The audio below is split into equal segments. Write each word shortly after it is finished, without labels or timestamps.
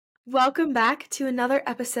Welcome back to another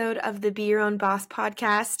episode of the Be Your Own Boss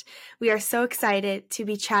podcast. We are so excited to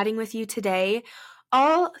be chatting with you today,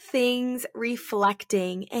 all things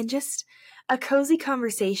reflecting and just a cozy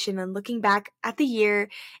conversation and looking back at the year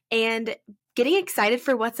and getting excited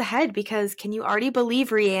for what's ahead because can you already believe,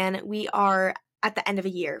 Rianne, we are at the end of a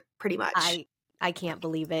year, pretty much. I can't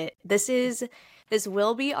believe it. This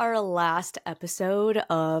will be our last episode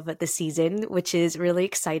of the season, which is really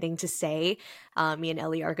exciting to say. Me and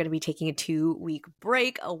Ellie are going to be taking a 2-week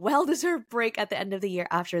break, a well-deserved break at the end of the year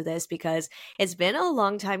after this because it's been a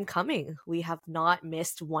long time coming. We have not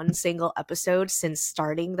missed one single episode since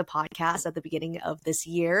starting the podcast at the beginning of this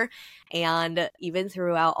year. And even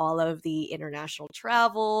throughout all of the international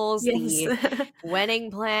travels, the wedding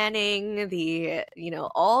planning,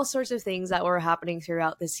 all sorts of things that were happening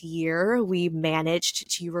throughout this year, we managed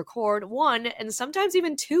to record 1 and sometimes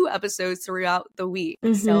even 2 episodes throughout the week.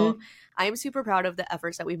 So I'm super proud of the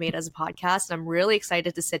efforts that we made as a podcast. And I'm really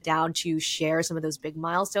excited to sit down to share some of those big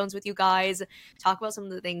milestones with you guys, talk about some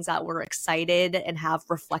of the things that we're excited and have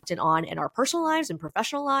reflected on in our personal lives and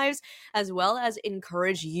professional lives, as well as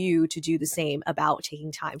encourage you to do the same about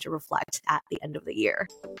taking time to reflect at the end of the year.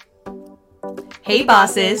 Hey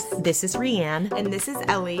bosses, this is Rianne. And this is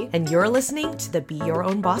Ellie. And you're listening to the Be Your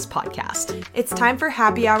Own Boss podcast. It's time for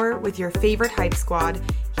happy hour with your favorite hype squad.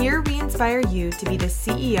 Here we inspire you to be the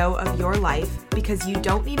CEO of your life because you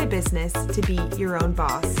don't need a business to be your own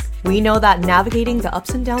boss. We know that navigating the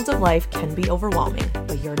ups and downs of life can be overwhelming,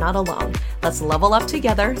 but you're not alone. Let's level up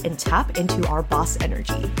together and tap into our boss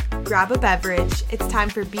energy. Grab a beverage. It's time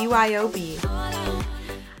for BYOB.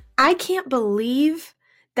 I can't believe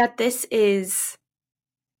that this is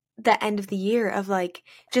the end of the year of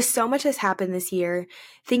just so much has happened this year.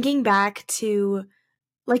 Thinking back to,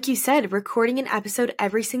 like you said, recording an episode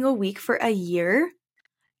every single week for a year,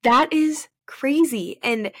 that is crazy.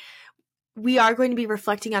 And we are going to be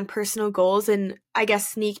reflecting on personal goals, and I guess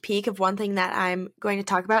sneak peek of one thing that I'm going to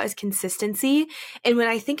talk about is consistency. And when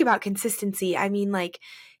I think about consistency, I mean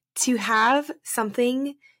to have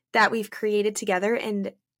something that we've created together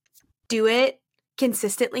and do it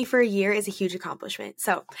consistently for a year is a huge accomplishment.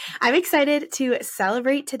 So I'm excited to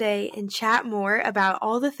celebrate today and chat more about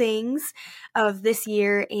all the things of this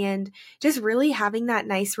year and just really having that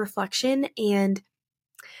nice reflection and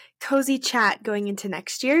cozy chat going into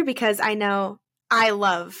next year because I know I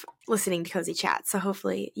love listening to cozy chat. So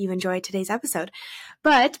hopefully you enjoyed today's episode.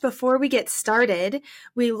 But before we get started,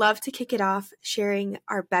 we love to kick it off sharing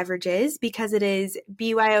our beverages because it is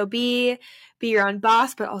BYOB, be your own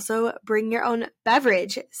boss, but also bring your own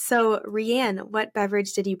beverage. So Rianne, what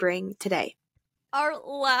beverage did you bring today? Our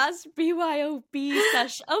last BYOB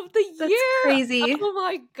session of the That's year. Crazy. Oh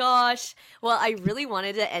my gosh. Well, I really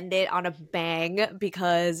wanted to end it on a bang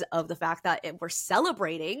because of the fact that we're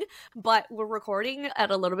celebrating, but we're recording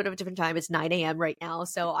at a little bit of a different time. It's 9 a.m. right now.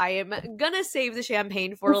 So I am going to save the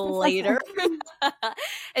champagne for later.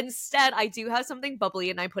 Instead, I do have something bubbly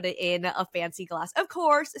and I put it in a fancy glass, of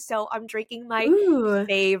course. So I'm drinking my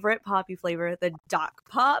favorite poppy flavor, the Doc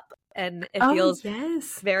Pop. And it feels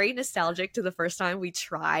very nostalgic to the first time we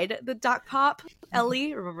tried the Doc Pop.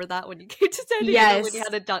 Ellie, remember that when you came to San Diego? Yes. When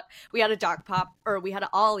we had a Doc Pop, or we had an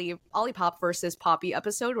Ollie Pop versus Poppy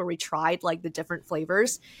episode where we tried the different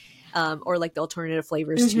flavors, or the alternative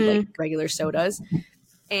flavors to regular sodas.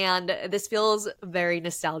 And this feels very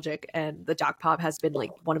nostalgic, and the Doc Pop has been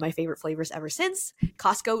one of my favorite flavors ever since.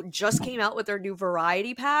 Costco just came out with their new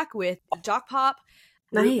variety pack with Doc Pop,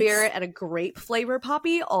 root beer, and a grape flavor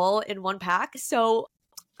poppy all in one pack. So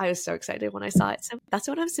I was so excited when I saw it. So that's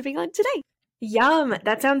what I'm sipping on today. Yum.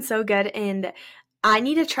 That sounds so good. And I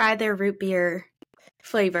need to try their root beer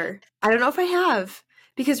flavor. I don't know if I have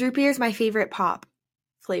because root beer is my favorite pop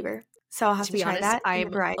flavor. So I'll have to try that.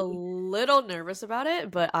 I'm a little nervous about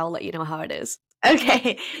it, but I'll let you know how it is.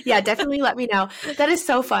 Okay. Yeah, definitely let me know. That is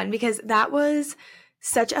so fun because that was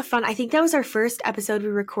such a fun, I think that was our first episode we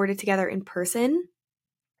recorded together in person.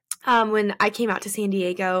 When I came out to San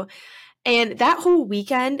Diego, and that whole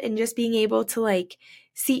weekend and just being able to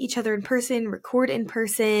see each other in person, record in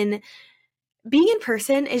person, being in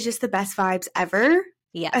person is just the best vibes ever.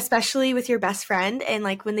 Yeah. Especially with your best friend and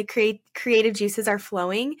when the creative juices are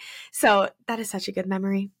flowing. So that is such a good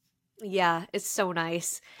memory. Yeah, it's so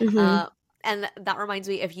nice. And that reminds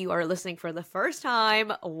me, if you are listening for the first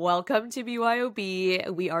time, welcome to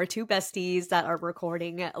BYOB. We are 2 besties that are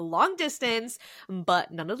recording long distance, but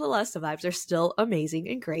nonetheless, the vibes are still amazing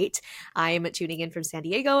and great. I'm tuning in from San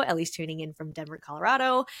Diego, Ellie's tuning in from Denver,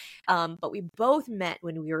 Colorado. But we both met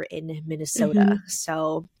when we were in Minnesota.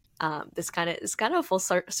 So this kind of a full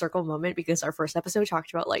circle moment because our first episode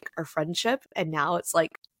talked about our friendship, and now it's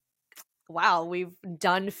wow, we've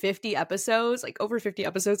done 50 episodes, like over 50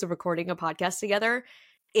 episodes of recording a podcast together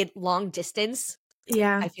in long distance.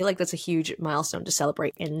 Yeah, I feel like that's a huge milestone to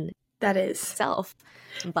celebrate in that is. itself.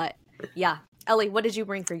 But yeah, Ellie, what did you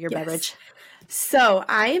bring for your beverage? So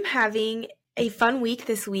I am having a fun week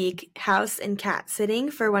this week, house and cat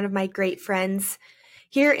sitting for one of my great friends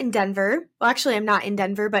here in Denver. Well, actually, I'm not in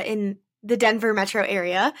Denver, but in the Denver metro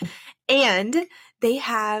area. And they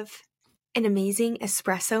have an amazing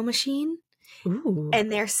espresso machine. Ooh.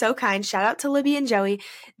 And they're so kind. Shout out to Libby and Joey.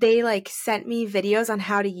 They like sent me videos on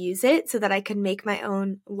how to use it so that I could make my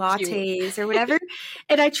own lattes or whatever.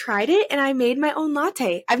 And I tried it and I made my own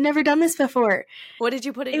latte. I've never done this before. What did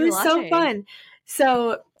you put in It your was latte? so fun.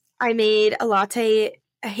 So I made a latte,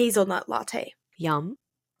 a hazelnut latte. Yum.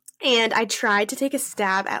 And I tried to take a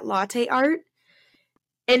stab at latte art.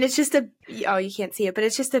 And it's just oh, you can't see it, but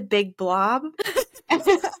it's just a big blob.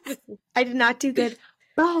 I did not do good.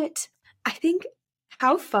 But I think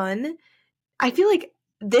how fun. I feel like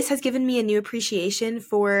this has given me a new appreciation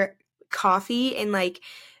for coffee and like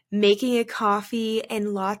making a coffee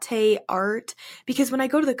and latte art, because when I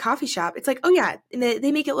go to the coffee shop, it's like, oh yeah, and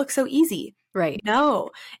they make it look so easy. Right.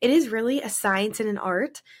 No, it is really a science and an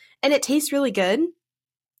art, and it tastes really good.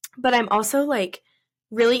 But I'm also like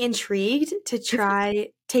really intrigued to try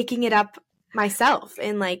taking it up myself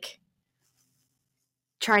and like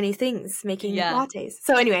try new things, making lattes.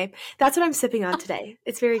 So anyway, that's what I'm sipping on today.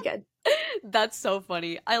 It's very good. That's so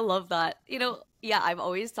funny. I love that. You know, yeah, I've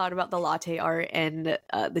always thought about the latte art and the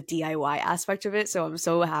DIY aspect of it. So I'm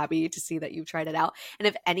so happy to see that you've tried it out. And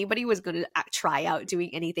if anybody was going to try out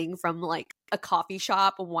doing anything from like a coffee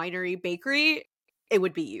shop, a winery, bakery, it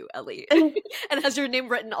would be you, Ellie. And has your name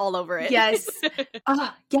written all over it. Yes.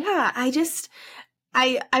 Yeah.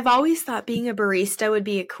 I've always thought being a barista would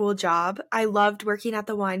be a cool job. I loved working at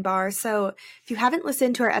the wine bar. So if you haven't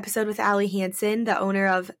listened to our episode with Allie Hansen, the owner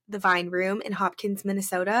of the Vine Room in Hopkins,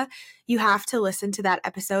 Minnesota, you have to listen to that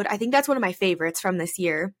episode. I think that's one of my favorites from this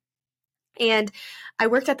year. And I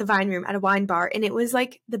worked at the Vine Room at a wine bar, and it was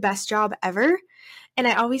like the best job ever. And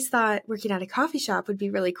I always thought working at a coffee shop would be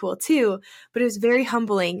really cool too. But it was very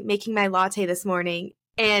humbling making my latte this morning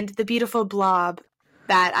and the beautiful blob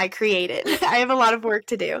that I created. I have a lot of work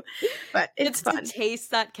to do, but it's fun. The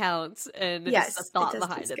taste that counts, and yes, it's the thought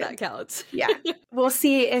behind it that counts. Yeah. We'll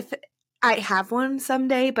see if I have one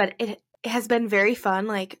someday, but it has been very fun,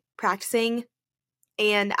 like practicing,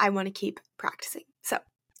 and I want to keep practicing. So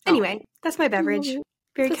anyway, that's my beverage.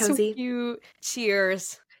 Very that's cozy. So cute.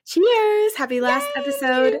 Cheers. Cheers. Happy last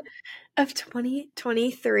episode of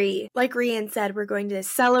 2023. Like Rianne said, we're going to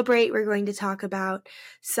celebrate. We're going to talk about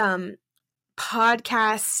some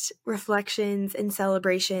podcast reflections and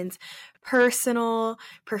celebrations, personal,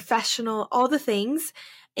 professional, all the things.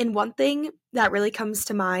 And one thing that really comes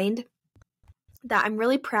to mind that I'm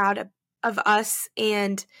really proud of us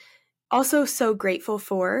and also so grateful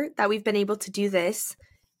for that we've been able to do this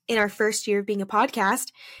in our first year of being a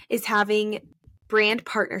podcast is having brand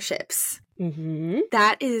partnerships. Mm-hmm.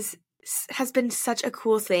 That has been such a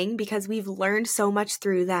cool thing because we've learned so much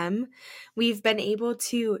through them. We've been able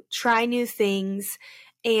to try new things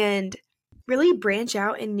and really branch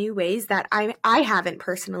out in new ways that I haven't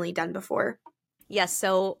personally done before. Yes,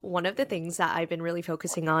 so one of the things that I've been really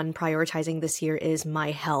focusing on prioritizing this year is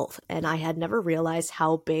my health. And I had never realized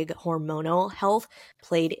how big hormonal health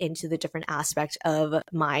played into the different aspect of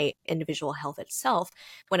my individual health itself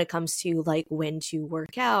when it comes to like when to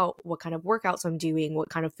work out, what kind of workouts I'm doing, what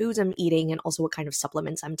kind of foods I'm eating, and also what kind of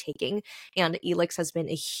supplements I'm taking. And Elix has been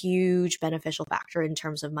a huge beneficial factor in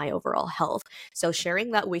terms of my overall health. So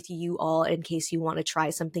sharing that with you all in case you want to try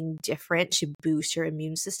something different to boost your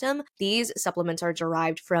immune system. These supplements are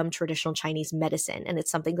derived from traditional Chinese medicine, and it's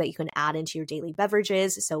something that you can add into your daily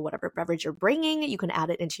beverages. So whatever beverage you're bringing, you can add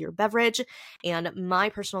it into your beverage. And my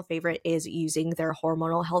personal favorite is using their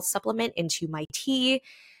hormonal health supplement into my tea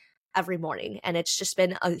every morning. And it's just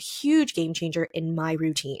been a huge game changer in my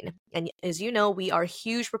routine. And as you know, we are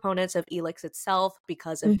huge proponents of Elix itself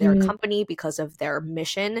because of their company, because of their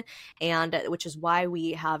mission, and which is why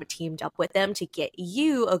we have teamed up with them to get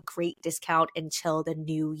you a great discount until the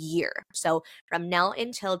new year. So from now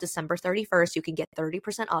until December 31st, you can get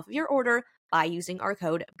 30% off of your order by using our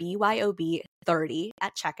code BYOB30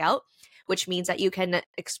 at checkout, which means that you can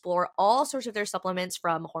explore all sorts of their supplements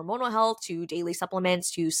from hormonal health to daily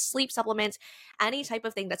supplements to sleep supplements, any type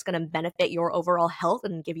of thing that's going to benefit your overall health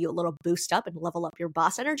and give you a little boost up and level up your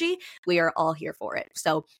boss energy. We are all here for it.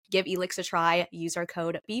 So give Elix a try. Use our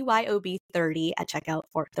code BYOB30 at checkout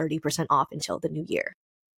for 30% off until the new year.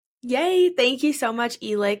 Yay. Thank you so much,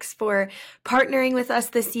 Elix, for partnering with us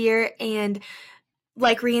this year and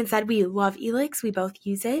like Rian said, we love Elix. We both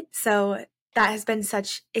use it. So that has been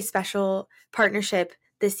such a special partnership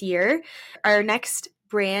this year. Our next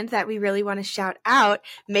brand that we really want to shout out,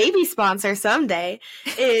 maybe sponsor someday,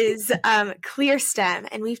 is ClearStem.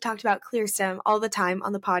 And we've talked about ClearStem all the time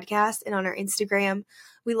on the podcast and on our Instagram.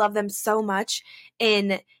 We love them so much.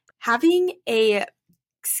 And having a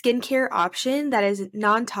skincare option that is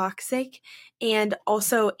non-toxic and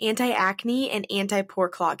also anti-acne and anti-pore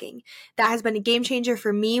clogging. That has been a game changer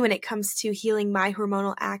for me when it comes to healing my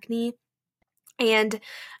hormonal acne. And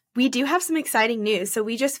we do have some exciting news. So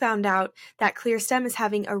we just found out that ClearStem is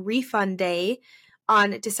having a refund day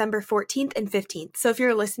on December 14th and 15th. So if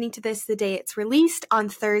you're listening to this the day it's released on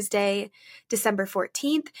Thursday, December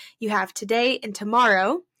 14th, you have today and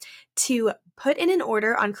tomorrow to put in an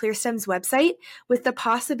order on ClearStem's website with the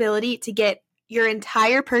possibility to get your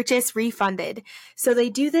entire purchase refunded. So they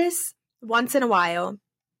do this once in a while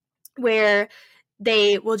where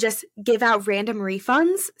they will just give out random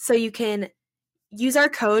refunds so you can use our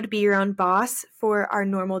code Be Your Own Boss for our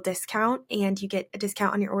normal discount and you get a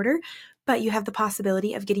discount on your order, but you have the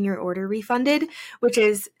possibility of getting your order refunded, which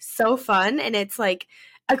is so fun. And it's like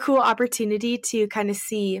a cool opportunity to kind of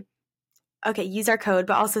see, okay, use our code,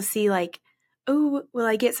 but also see like, oh, will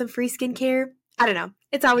I get some free skincare? I don't know.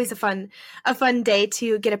 It's always a fun day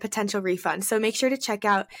to get a potential refund. So make sure to check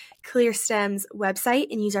out ClearStem's website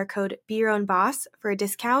and use our code Be Your Own Boss for a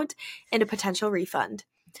discount and a potential refund.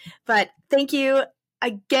 But thank you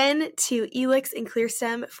again to Elix and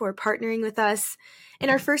ClearStem for partnering with us in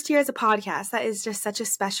our first year as a podcast. That is just such a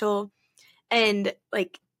special and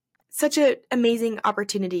like such an amazing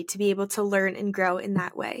opportunity to be able to learn and grow in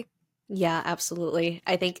that way. Yeah, absolutely.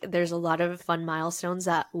 I think there's a lot of fun milestones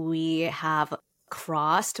that we have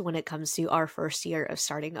crossed when it comes to our first year of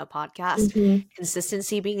starting a podcast. Mm-hmm.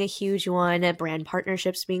 Consistency being a huge one, brand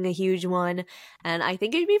partnerships being a huge one. And I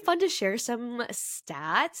think it'd be fun to share some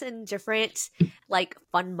stats and different like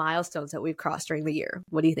fun milestones that we've crossed during the year.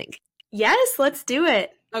 What do you think? Yes, let's do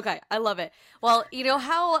it. Okay, I love it. Well, you know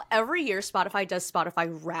how every year Spotify does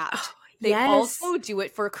Spotify Wrapped? Oh, They yes. also do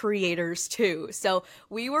it for creators too. So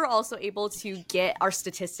we were also able to get our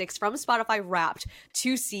statistics from Spotify Wrapped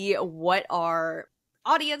to see what our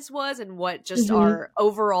audience was and what just our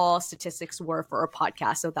overall statistics were for our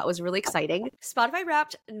podcast. So that was really exciting. Spotify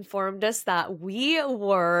Wrapped informed us that we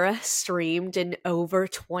were streamed in over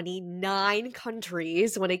 29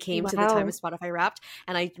 countries when it came to the time of Spotify Wrapped.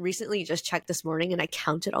 And I recently just checked this morning and I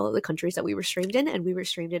counted all of the countries that we were streamed in, and we were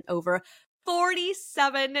streamed in over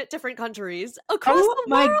 47 different countries across the world. Oh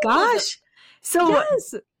my gosh. So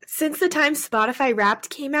yes. Since the time Spotify Wrapped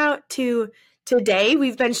came out to today,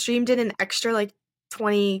 we've been streamed in an extra like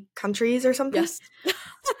 20 countries or something. Yes.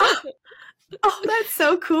 Oh, that's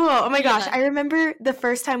so cool. Oh my gosh. I remember the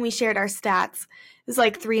first time we shared our stats. It was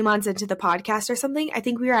like 3 months into the podcast or something. I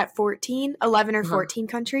think we were at 11 or 14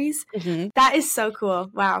 countries. That is so cool.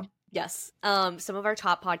 Wow. Yes. Some of our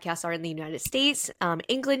top podcasts are in the United States,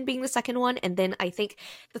 England being the second one. And then I think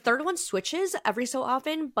the third one switches every so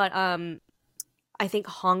often, but I think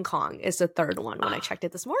Hong Kong is the third one when I checked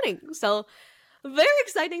it this morning. So very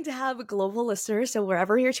exciting to have global listeners. So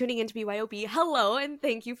wherever you're tuning into BYOB, hello, and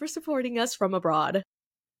thank you for supporting us from abroad.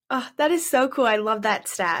 Oh, that is so cool. I love that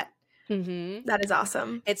stat. Mm-hmm. That is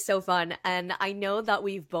awesome. It's so fun. And I know that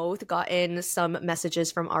we've both gotten some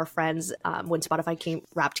messages from our friends when Spotify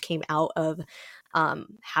Wrapped came out of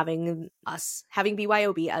having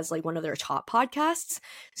BYOB as like one of their top podcasts.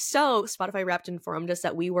 So Spotify Wrapped informed us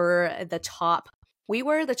that we were the top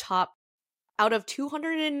out of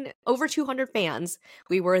over 200 fans.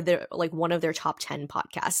 We were like one of their top 10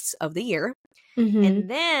 podcasts of the year. And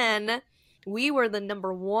then we were the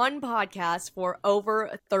number one podcast for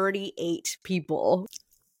over 38 people.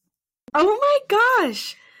 Oh my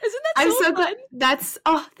gosh. Isn't that so fun? Glad.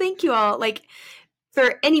 Thank you all. Like,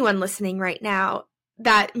 for anyone listening right now,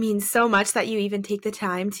 that means so much that you even take the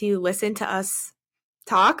time to listen to us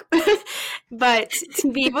talk. But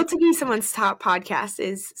to be able to be someone's top podcast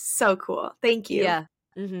is so cool. Thank you. Yeah.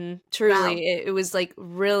 Truly. Wow. It was like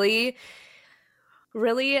really,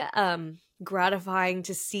 really gratifying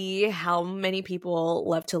to see how many people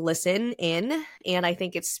love to listen in. And I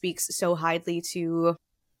think it speaks so highly to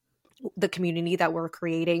the community that we're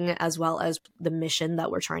creating, as well as the mission that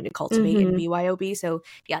we're trying to cultivate in BYOB. So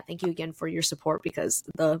yeah, thank you again for your support, because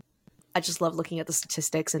I just love looking at the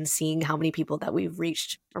statistics and seeing how many people that we've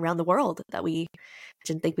reached around the world that we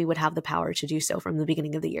didn't think we would have the power to do so from the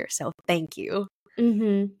beginning of the year. So thank you.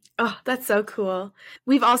 Oh, that's so cool.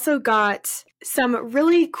 We've also got some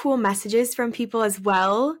really cool messages from people as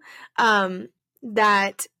well,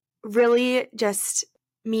 that really just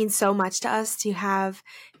means so much to us to have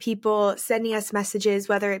people sending us messages,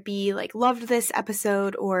 whether it be like, loved this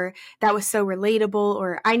episode, or that was so relatable,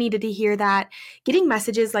 or I needed to hear that. Getting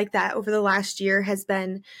messages like that over the last year has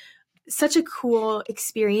been such a cool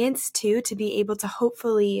experience too, to be able to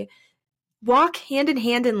hopefully walk hand in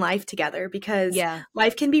hand in life together, because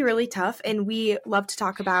life can be really tough, and we love to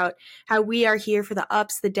talk about how we are here for the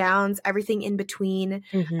ups, the downs, everything in between.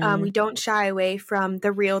 We don't shy away from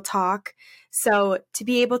the real talk. So to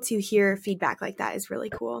be able to hear feedback like that is really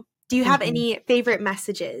cool. Do you have any favorite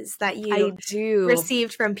messages that you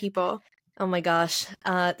received from people? Oh my gosh.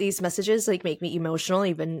 These messages like make me emotional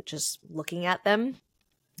even just looking at them.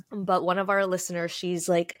 But one of our listeners, she's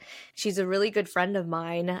a really good friend of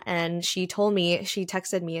mine, and she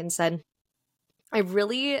texted me and said, I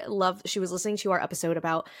really love, she was listening to our episode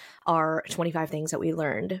about our 25 things that we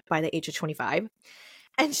learned by the age of 25.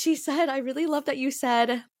 And she said, I really love that you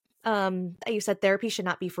said therapy should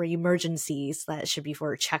not be for emergencies, that it should be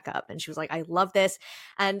for a checkup. And she was like, I love this.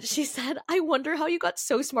 And she said, I wonder how you got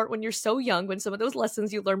so smart when you're so young, when some of those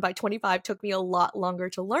lessons you learned by 25 took me a lot longer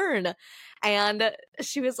to learn. And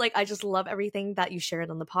she was like, I just love everything that you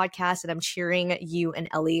shared on the podcast, and I'm cheering you and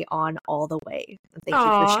Ellie on all the way. Thank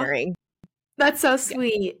you for sharing. That's so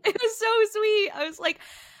sweet. It was so sweet.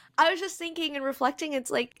 I was just thinking and reflecting,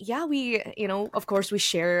 it's like, yeah, we, of course we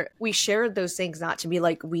share those things not to be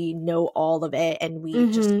like, we know all of it and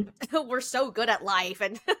we just, we're so good at life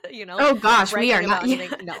and, oh gosh, we are not.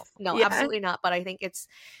 No, absolutely not. But I think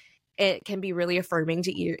it can be really affirming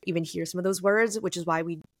to even hear some of those words, which is why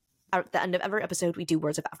at the end of every episode, we do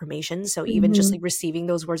words of affirmation. So even just like receiving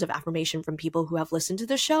those words of affirmation from people who have listened to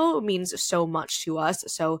the show means so much to us.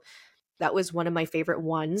 So that was one of my favorite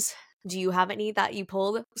ones. Do you have any that you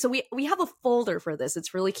pulled? So we have a folder for this.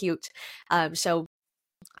 It's really cute. So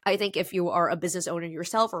I think if you are a business owner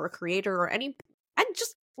yourself, or a creator, or and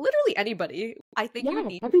just literally anybody, I think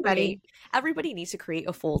everybody needs to create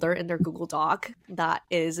a folder in their Google Doc that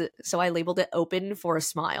is, so I labeled it open for a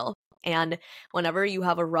smile. And whenever you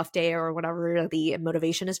have a rough day or whenever the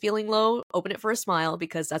motivation is feeling low, open it for a smile,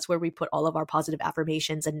 because that's where we put all of our positive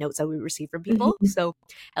affirmations and notes that we receive from people. So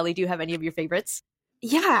Ellie, do you have any of your favorites?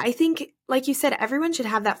 Yeah, I think, like you said, everyone should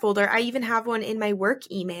have that folder. I even have one in my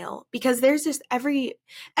work email, because there's just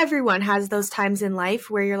everyone has those times in life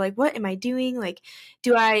where you're like, what am I doing? Like,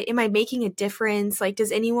 am I making a difference? Like,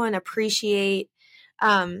 does anyone appreciate,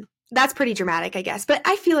 that's pretty dramatic, I guess. But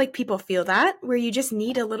I feel like people feel that, where you just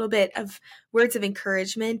need a little bit of words of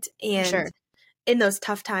encouragement and in those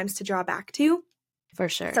tough times to draw back to. For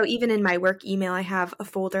sure. So even in my work email, I have a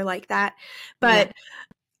folder like that. But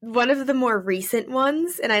one of the more recent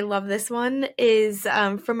ones, and I love this one, is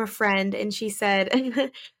from a friend, and she said,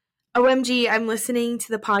 OMG, I'm listening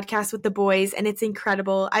to the podcast with the boys, and it's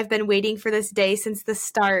incredible. I've been waiting for this day since the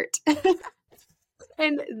start.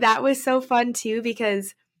 And that was so fun, too,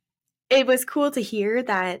 because it was cool to hear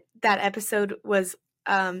that episode was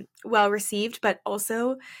well received, but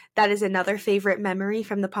also that is another favorite memory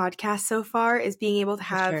from the podcast so far, is being able to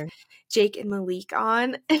have Jake and Malik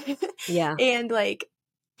on. And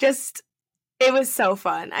just, it was so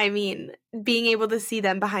fun. I mean, being able to see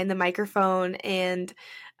them behind the microphone, and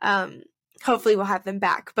hopefully we'll have them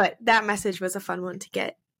back. But that message was a fun one to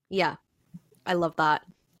get. Yeah, I love that.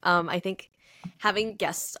 I think having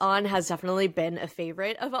guests on has definitely been a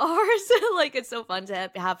favorite of ours. It's so fun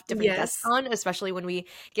to have different guests on, especially when we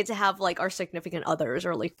get to have our significant others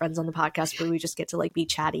or friends on the podcast, where we just get to be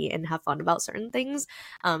chatty and have fun about certain things.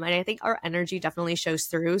 And I think our energy definitely shows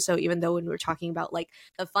through. So even though when we're talking about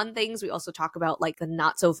the fun things, we also talk about the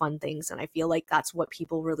not so fun things. And I feel like that's what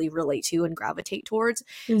people really relate to and gravitate towards.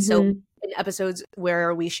 So in episodes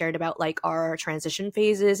where we shared about our transition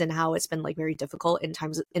phases and how it's been very difficult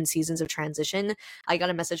in seasons of transition, I got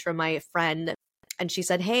a message from my friend, and she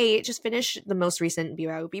said, hey, just finished the most recent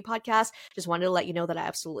BYOB podcast. Just wanted to let you know that I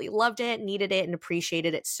absolutely loved it, needed it, and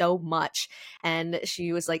appreciated it so much. And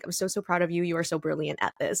she was like, I'm so proud of you. You are so brilliant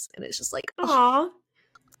at this. And it's just aw,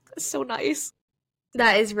 it's so nice.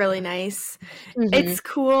 That is really nice. It's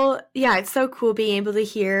cool. Yeah, it's so cool being able to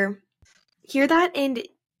hear that. And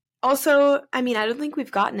also, I mean, I don't think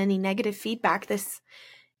we've gotten any negative feedback this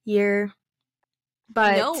year,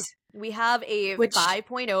 but no, we have a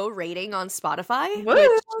 5.0 rating on Spotify, which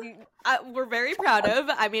we're very proud of.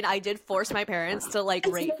 I mean, I did force my parents to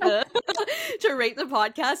rate the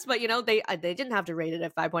podcast, but they didn't have to rate it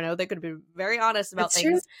at 5.0. They could be very honest about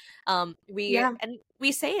things. And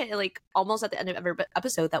we say it almost at the end of every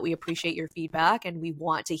episode that we appreciate your feedback and we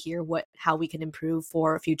want to hear how we can improve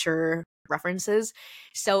for future references.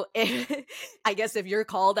 So I guess if you're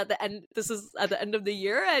called at the end, this is at the end of the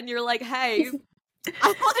year, and you're like, hey, I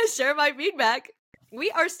want to share my feedback.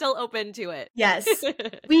 We are still open to it. Yes,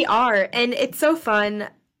 we are. And it's so fun.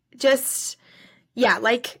 Just, yeah,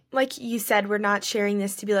 like you said, we're not sharing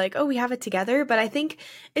this to be like, oh, we have it together. But I think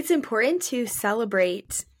it's important to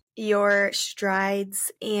celebrate your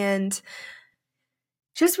strides and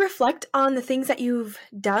just reflect on the things that you've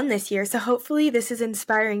done this year. So hopefully this is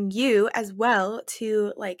inspiring you as well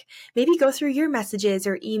to like maybe go through your messages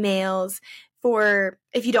or emails for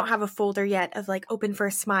if you don't have a folder yet of like open for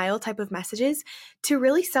a smile type of messages to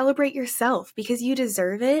really celebrate yourself because you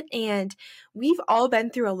deserve it. And we've all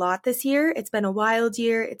been through a lot this year. It's been a wild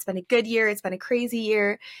year. It's been a good year. It's been a crazy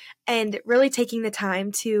year. And really taking the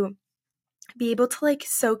time to be able to like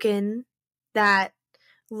soak in that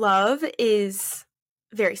love is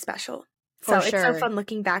very special. So For it's so sure. fun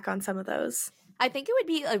looking back on some of those. I think it would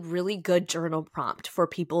be a really good journal prompt for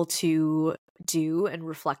people to do and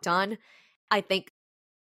reflect on.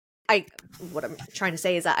 What I'm trying to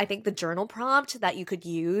say is that I think the journal prompt that you could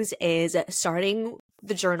use is starting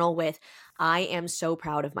the journal with, I am so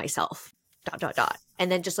proud of myself, ...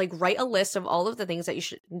 And then just like write a list of all of the things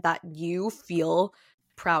that you feel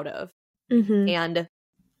proud of. Mm-hmm. And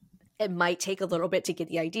it might take a little bit to get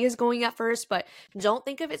the ideas going at first, but don't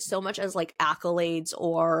think of it so much as like accolades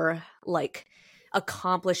or like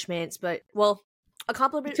accomplishments. But well,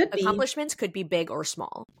 accomplishments could be big or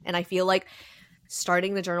small. And I feel like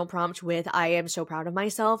starting the journal prompt with I am so proud of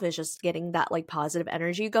myself is just getting that like positive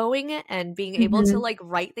energy going and being able to like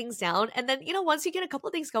write things down. And then, once you get a couple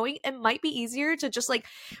of things going, it might be easier to just like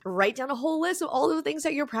write down a whole list of all of the things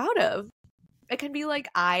that you're proud of. It can be like,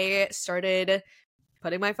 I started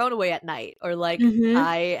putting my phone away at night, or like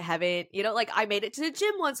I haven't, like I made it to the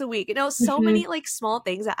gym once a week, so many like small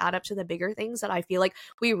things that add up to the bigger things that I feel like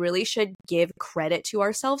we really should give credit to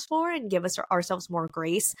ourselves for and give ourselves more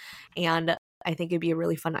grace. And I think it'd be a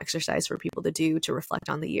really fun exercise for people to do to reflect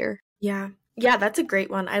on the year. Yeah, that's a great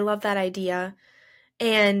one. I love that idea.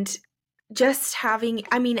 And just having,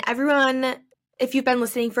 everyone, if you've been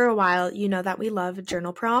listening for a while, you know that we love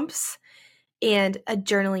journal prompts and a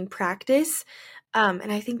journaling practice.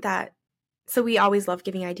 And I think that, so we always love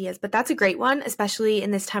giving ideas, but that's a great one, especially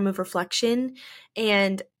in this time of reflection.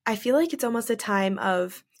 And I feel like it's almost a time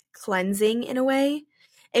of cleansing in a way.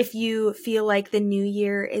 If you feel like the new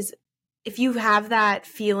year is, if you have that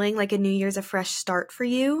feeling like a new year's a fresh start for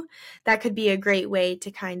you, that could be a great way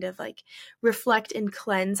to kind of like reflect and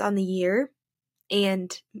cleanse on the year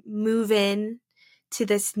and move in to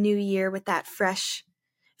this new year with that fresh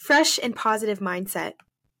and positive mindset.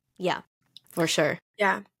 Yeah, for sure.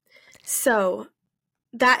 Yeah. So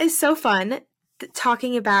that is so fun,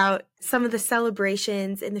 talking about some of the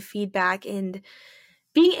celebrations and the feedback and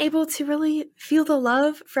being able to really feel the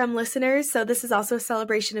love from listeners. So this is also a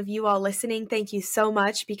celebration of you all listening. Thank you so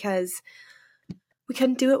much, because we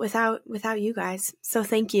couldn't do it without you guys. So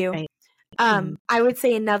thank you. Right. I would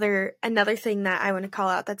say another thing that I want to call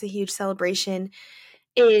out that's a huge celebration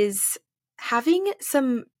is having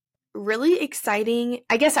some really exciting,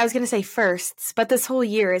 I guess I was going to say firsts, but this whole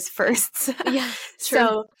year is firsts. Yeah, true.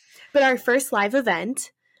 So, but our first live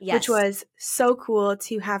event, yes, which was so cool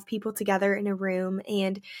to have people together in a room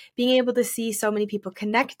and being able to see so many people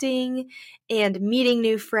connecting and meeting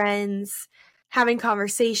new friends, having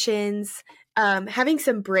conversations, having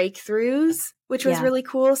some breakthroughs, which was really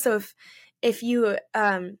cool. So if you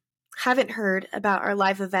haven't heard about our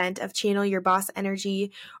live event of Channel Your Boss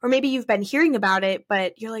Energy, or maybe you've been hearing about it,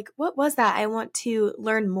 but you're like, what was that? I want to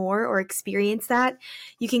learn more or experience that.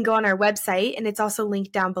 You can go on our website, and it's also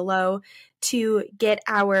linked down below, to get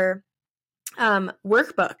our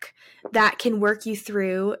workbook that can work you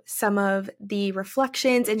through some of the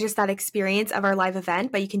reflections and just that experience of our live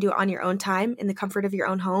event, but you can do it on your own time in the comfort of your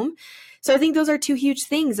own home. So I think those are two huge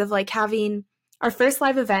things of like having our first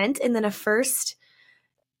live event and then a first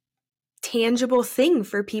tangible thing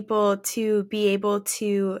for people to be able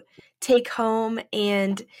to take home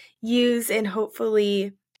and use and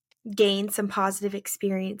hopefully gain some positive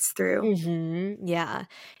experience through. Yeah,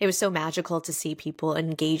 it was so magical to see people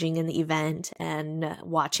engaging in the event and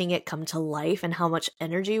watching it come to life and how much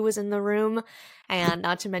energy was in the room. And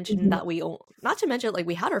not to mention that we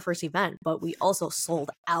had our first event, but we also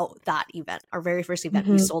sold out that event. Our very first event,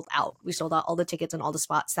 we sold out all the tickets and all the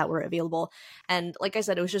spots that were available. And like I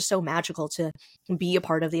said, it was just so magical to be a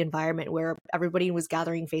part of the environment where everybody was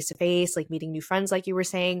gathering face to face, like meeting new friends, like you were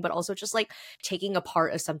saying, but also just like taking a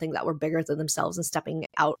part of something that were bigger than themselves and stepping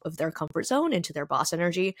out of their comfort zone into their boss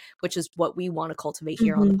energy, which is what we want to cultivate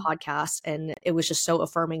here on the podcast. And it was just so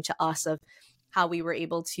affirming to us of how we were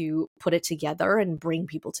able to put it together and bring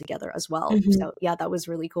people together as well. So yeah, that was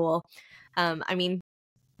really cool. I mean,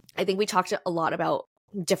 I think we talked a lot about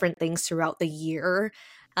different things throughout the year.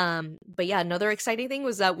 But yeah, another exciting thing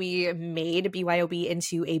was that we made BYOB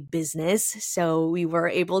into a business. So we were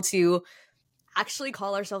able to actually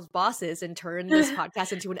call ourselves bosses and turn this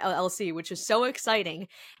podcast into an LLC, which is so exciting.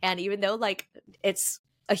 And even though like it's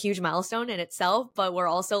a huge milestone in itself, but we're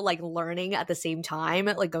also like learning at the same time,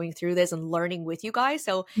 like going through this and learning with you guys.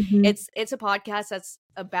 So Mhm. it's a podcast that's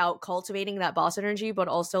about cultivating that boss energy, but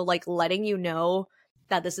also like letting you know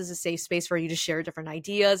that this is a safe space for you to share different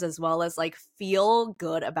ideas as well as like feel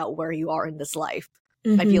good about where you are in this life.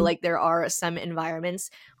 I feel Mhm. like there are some environments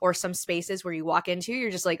or some spaces where you walk into, you're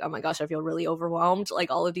just like, oh my gosh, I feel really overwhelmed. Like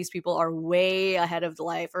all of these people are way ahead of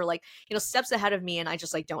life or like, you know, steps ahead of me. And I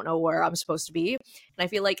just like don't know where I'm supposed to be. And I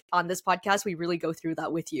feel like on this podcast, we really go through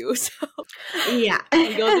that with you. So Yeah.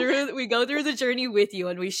 we go through the journey with you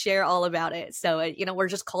and we share all about it. So, you know, we're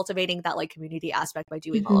just cultivating that like community aspect by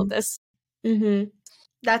doing all of Mhm. this. Mhm.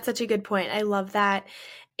 That's such a good point. I love that.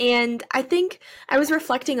 And I think I was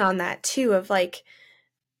reflecting on that too, of like,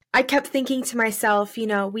 I kept thinking to myself, you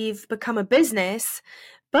know, we've become a business,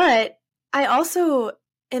 but I also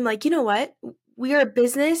am like, you know what? We are a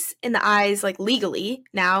business in the eyes, like legally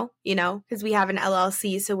now, you know, because we have an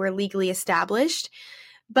LLC, so we're legally established.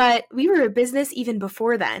 But we were a business even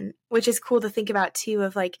before then, which is cool to think about too,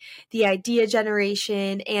 of like the idea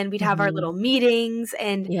generation, and we'd have our little meetings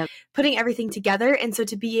and Yeah. putting everything together. And so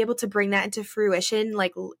to be able to bring that into fruition,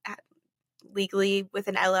 like legally with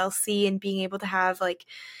an LLC and being able to have like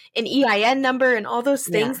an EIN number and all those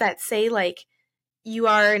Yeah. things that say like you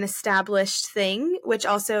are an established thing, which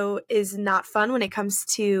also is not fun when it comes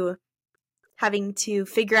to having to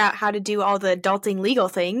figure out how to do all the adulting legal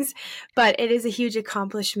things. But it is a huge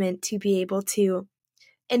accomplishment to be able to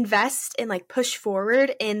invest and like push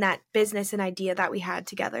forward in that business and idea that we had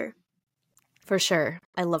together. For sure.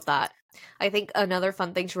 I love that. I think another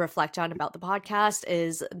fun thing to reflect on about the podcast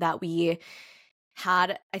is that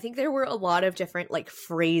I think there were a lot of different like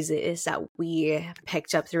phrases that we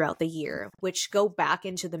picked up throughout the year, which go back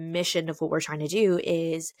into the mission of what we're trying to do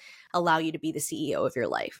is allow you to be the CEO of your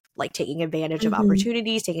life, like taking advantage of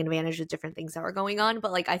opportunities, taking advantage of different things that were going on.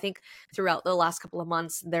 But like, I think throughout the last couple of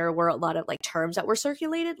months, there were a lot of like terms that were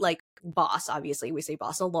circulated, like boss. Obviously we say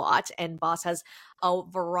boss a lot, and boss has a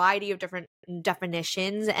variety of different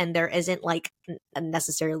definitions, and there isn't like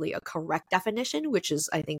necessarily a correct definition, which is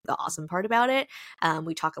I think the awesome part about it.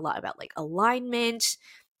 We talk a lot about like alignment.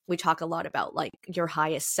 We talk a lot about like your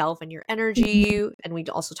highest self and your energy. And we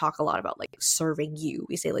also talk a lot about like serving you.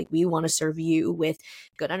 We say like we want to serve you with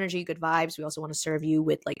good energy, good vibes. We also want to serve you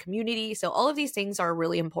with like community. So all of these things are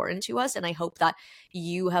really important to us. And I hope that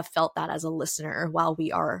you have felt that as a listener while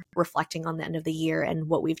we are reflecting on the end of the year and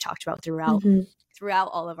what we've talked about throughout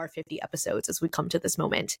all of our 50 episodes as we come to this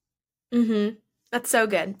moment. That's so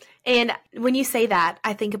good. And when you say that,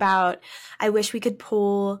 I think about, I wish we could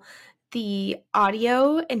pull the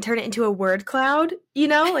audio and turn it into a word cloud, you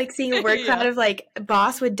know, like seeing a word cloud of like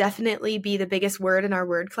boss would definitely be the biggest word in our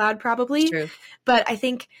word cloud probably. True. But I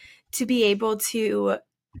think to be able to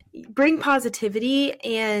bring positivity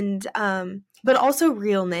and but also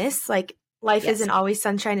realness, like life Yes. isn't always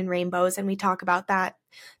sunshine and rainbows, and we talk about that,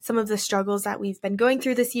 some of the struggles that we've been going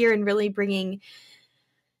through this year, and really bringing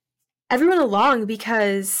everyone along,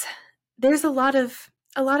 because there's a lot of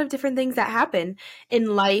different things that happen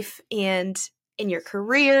in life and in your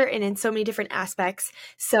career and in so many different aspects.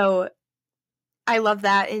 So I love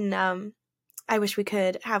that, and I wish we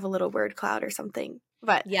could have a little word cloud or something.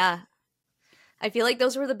 But yeah, I feel like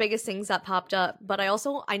those were the biggest things that popped up. But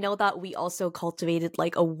I know that we also cultivated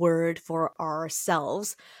like a word for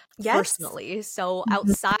ourselves personally. So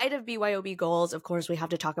outside of BYOB goals, of course, we have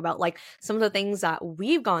to talk about like some of the things that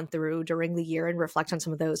we've gone through during the year and reflect on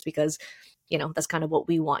some of those, because you know, that's kind of what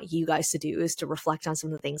we want you guys to do, is to reflect on some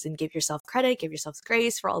of the things and give yourself credit, give yourself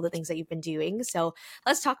grace for all the things that you've been doing. So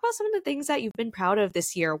let's talk about some of the things that you've been proud of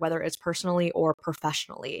this year, whether it's personally or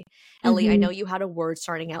professionally. Ellie, I know you had a word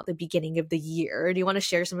starting out the beginning of the year. Do you want to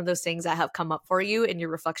share some of those things that have come up for you in your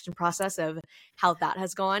reflection process of how that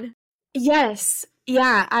has gone? Yes.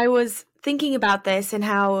 Yeah, I was thinking about this and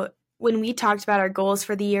how when we talked about our goals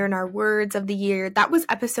for the year and our words of the year, that was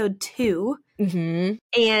episode 2.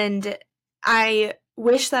 And I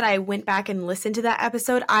wish that I went back and listened to that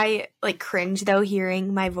episode. I like cringe though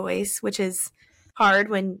hearing my voice, which is hard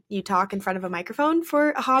when you talk in front of a microphone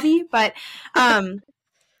for a hobby. But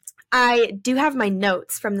I do have my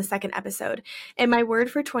notes from the second episode. And my word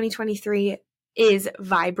for 2023 is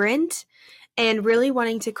vibrant, and really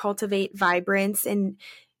wanting to cultivate vibrance. And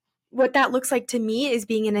what that looks like to me is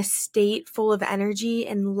being in a state full of energy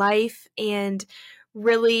and life, and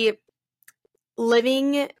really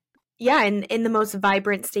living yeah, in the most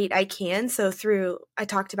vibrant state I can. So I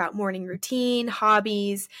talked about morning routine,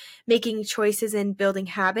 hobbies, making choices and building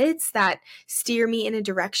habits that steer me in a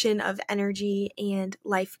direction of energy and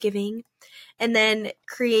life giving, and then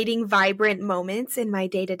creating vibrant moments in my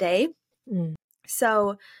day to day.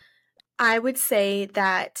 So I would say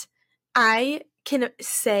that I can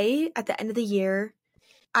say at the end of the year,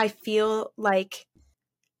 I feel like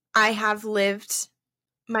I have lived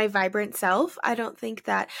my vibrant self. I don't think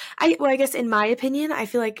that I guess in my opinion, I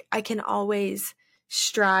feel like I can always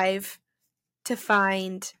strive to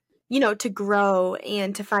find, to grow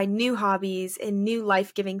and to find new hobbies and new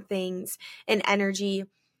life-giving things and energy.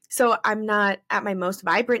 So I'm not at my most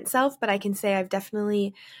vibrant self, but I can say I've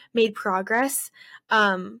definitely made progress.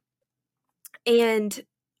 And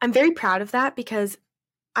I'm very proud of that because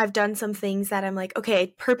I've done some things that I'm like, okay,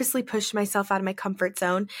 I purposely pushed myself out of my comfort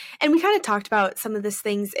zone. And we kind of talked about some of these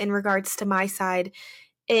things in regards to my side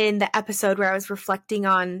in the episode where I was reflecting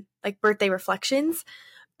on like birthday reflections.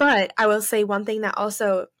 But I will say one thing that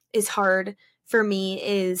also is hard for me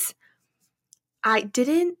is I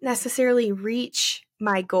didn't necessarily reach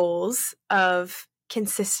my goals of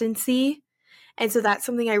consistency. And so that's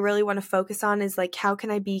something I really want to focus on is like, how can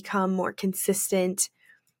I become more consistent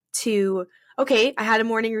to, okay, I had a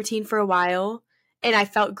morning routine for a while and I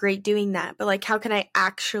felt great doing that, but like, how can I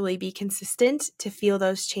actually be consistent to feel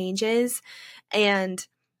those changes? And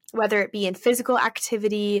whether it be in physical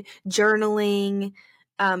activity, journaling,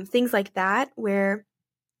 things like that, where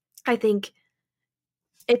I think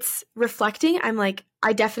it's reflecting. I'm like,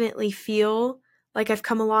 I definitely feel like I've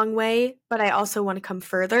come a long way, but I also want to come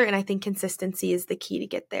further. And I think consistency is the key to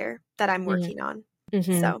get there that I'm working on.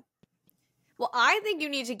 So. Well, I think you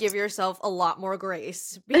need to give yourself a lot more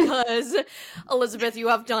grace because, Elizabeth, you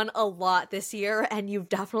have done a lot this year and you've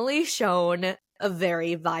definitely shown a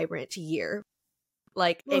very vibrant year.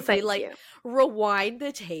 Like, Well, if we you. rewind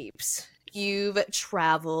the tapes, you've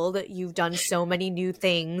traveled, you've done so many new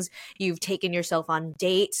things, you've taken yourself on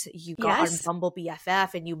dates, you got on Bumble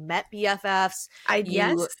BFF and you met BFFs.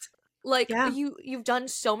 You've done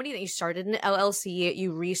so many things. You started an LLC,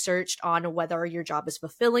 you researched on whether your job is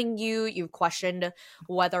fulfilling you, you've questioned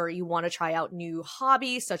whether you want to try out new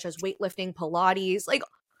hobbies such as weightlifting, Pilates. Like,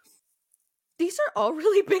 these are all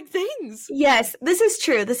really big things. Yes, this is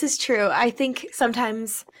true. I think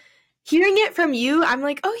sometimes hearing it from you, I'm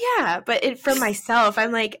like, oh yeah, but from myself,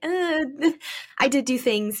 I'm like, I did do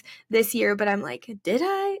things this year, but I'm like, did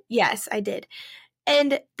I? Yes, I did.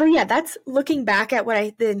 But yeah, that's looking back at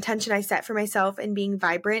the intention I set for myself and being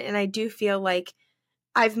vibrant. And I do feel like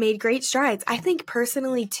I've made great strides. I think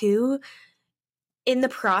personally too, in the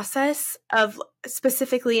process of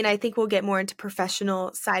specifically, and I think we'll get more into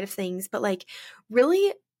professional side of things, but like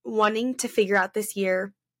really wanting to figure out this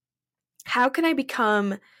year, how can I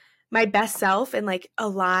become my best self and like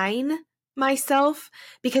align myself?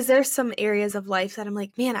 Because there's some areas of life that I'm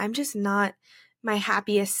like, man, I'm just not my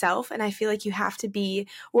happiest self. And I feel like you have to be,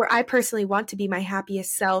 or I personally want to be my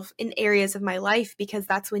happiest self in areas of my life, because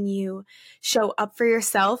that's when you show up for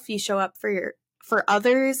yourself, you show up for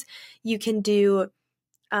others, you can do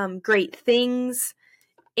great things.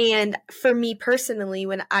 And for me personally,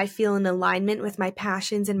 when I feel in alignment with my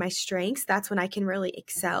passions and my strengths, that's when I can really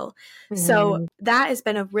excel. So that has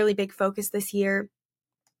been a really big focus this year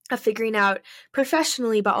of figuring out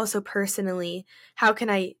professionally, but also personally, how can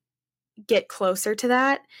I get closer to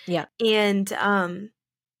that? Yeah. And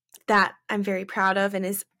that I'm very proud of and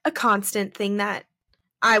is a constant thing that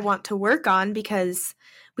I want to work on, because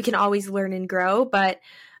we can always learn and grow. But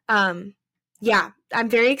yeah, I'm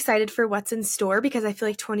very excited for what's in store, because I feel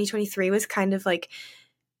like 2023 was kind of like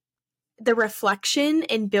the reflection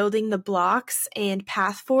and building the blocks and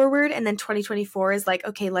path forward. And then 2024 is like,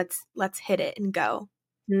 okay, let's hit it and go.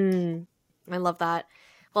 I love that.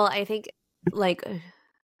 Well, I think like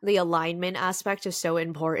the alignment aspect is so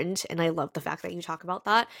important, and I love the fact that you talk about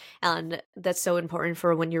that, and that's so important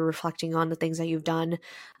for when you're reflecting on the things that you've done.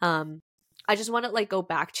 I just want to like go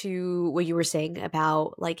back to what you were saying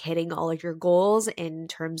about like hitting all of your goals in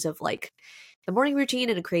terms of like the morning routine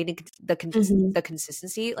and creating the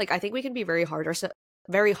consistency. Like, I think we can be very hard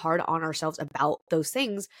on ourselves about those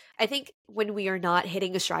things. I think when we are not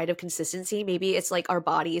hitting a stride of consistency, maybe it's like our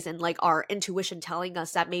bodies and like our intuition telling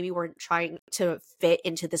us that maybe we're trying to fit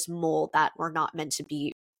into this mold that we're not meant to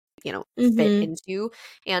be, fit into.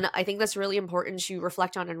 And I think that's really important to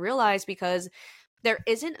reflect on and realize, because there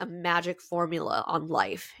isn't a magic formula on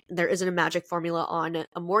life. There isn't a magic formula on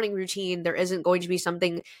a morning routine. There isn't going to be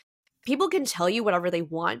something people can tell you whatever they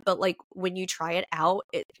want, but like when you try it out,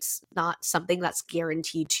 it's not something that's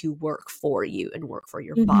guaranteed to work for you and work for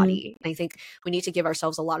your body. And I think we need to give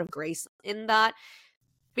ourselves a lot of grace in that,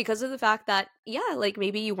 because of the fact that, yeah, like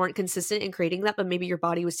maybe you weren't consistent in creating that, but maybe your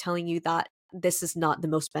body was telling you that this is not the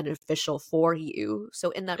most beneficial for you.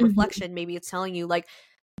 So in that reflection, maybe it's telling you like,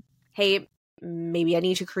 hey, maybe I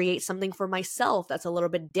need to create something for myself that's a little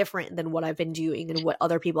bit different than what I've been doing and what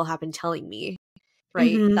other people have been telling me,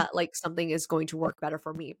 right? That like something is going to work better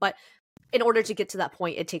for me. But in order to get to that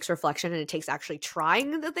point, it takes reflection and it takes actually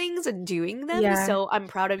trying the things and doing them. Yeah. So I'm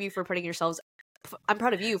proud of you for putting yourself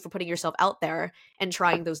out there and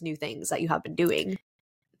trying those new things that you have been doing.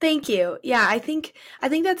 Thank you. Yeah, I think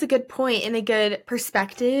that's a good point and a good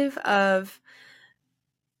perspective of,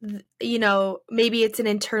 you know, maybe it's an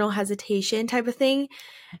internal hesitation type of thing.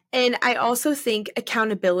 And I also think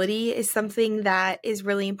accountability is something that is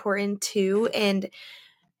really important too. And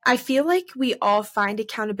I feel like we all find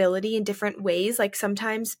accountability in different ways. Like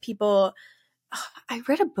sometimes people, I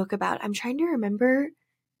read a book about, I'm trying to remember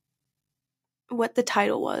what the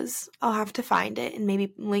title was. I'll have to find it and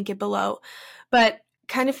maybe link it below. But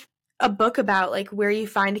kind of a book about like where you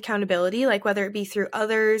find accountability, like whether it be through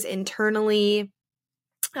others, internally,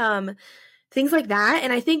 things like that.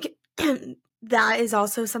 And I think that is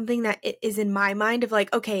also something that is in my mind of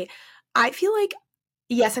like, okay, I feel like,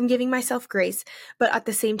 yes, I'm giving myself grace, but at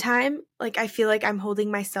the same time, like I feel like I'm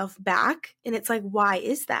holding myself back. And it's like, why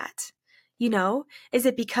is that? You know, is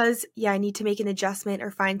it because, yeah, I need to make an adjustment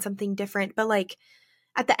or find something different? But like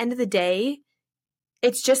at the end of the day,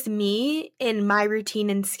 it's just me and my routine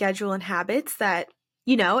and schedule and habits that,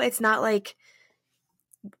 you know, it's not like,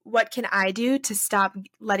 what can I do to stop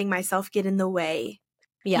letting myself get in the way?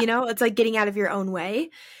 Yeah. You know, it's like getting out of your own way.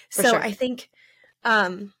 For So sure. I think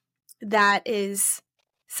that is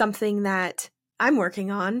something that I'm working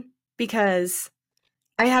on because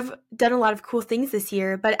I have done a lot of cool things this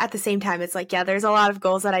year, but at the same time, it's like, yeah, there's a lot of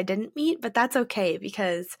goals that I didn't meet, but that's okay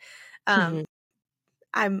because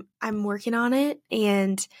I'm working on it,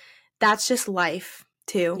 and that's just life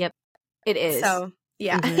too. Yep, it is. So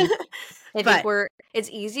yeah, I think it's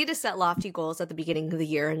easy to set lofty goals at the beginning of the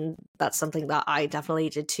year, and that's something that I definitely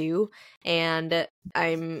did too. And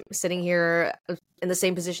I'm sitting here in the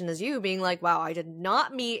same position as you, being like, wow, I did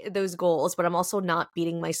not meet those goals, but I'm also not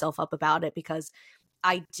beating myself up about it because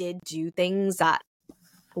I did do things that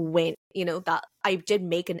went, you know, that I did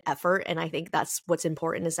make an effort. And I think that's what's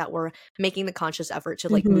important, is that we're making the conscious effort to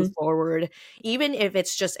like move forward, even if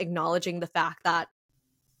it's just acknowledging the fact that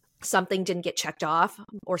something didn't get checked off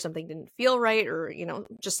or something didn't feel right, or, you know,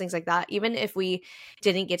 just things like that. Even if we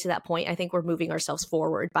didn't get to that point, I think we're moving ourselves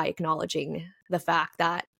forward by acknowledging the fact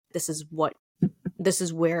that this is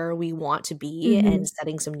where we want to be and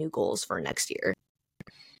setting some new goals for next year.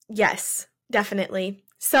 Yes, definitely.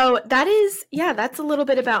 So that is, yeah, that's a little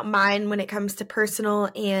bit about mine when it comes to personal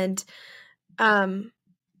and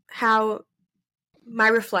how my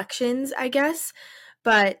reflections, I guess.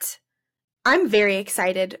 But I'm very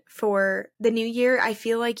excited for the new year. I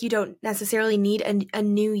feel like you don't necessarily need a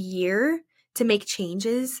new year to make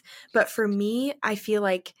changes. But for me, I feel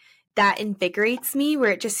like that invigorates me,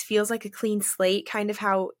 where it just feels like a clean slate, kind of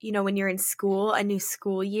how, you know, when you're in school, a new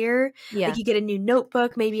school year, like you get a new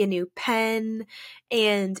notebook, maybe a new pen,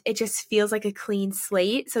 and it just feels like a clean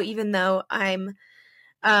slate. So even though I'm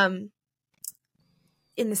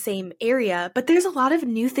in the same area, but there's a lot of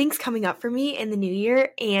new things coming up for me in the new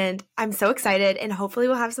year, and I'm so excited, and hopefully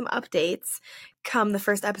we'll have some updates come the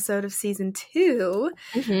first episode of season 2.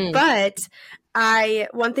 But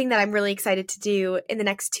one thing that I'm really excited to do in the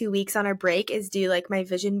next 2 weeks on our break is do like my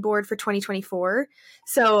vision board for 2024.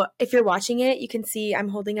 So if you're watching it, you can see I'm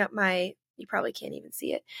holding up you probably can't even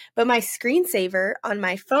see it, but my screensaver on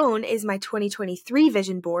my phone is my 2023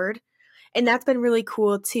 vision board. And that's been really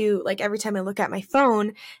cool too. Like every time I look at my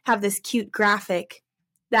phone, have this cute graphic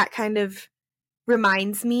that kind of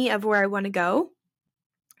reminds me of where I want to go.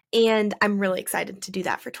 And I'm really excited to do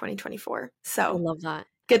that for 2024. So I love that.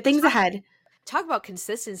 Good things ahead. Talk about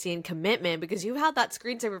consistency and commitment, because you've had that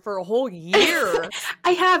screensaver for a whole year.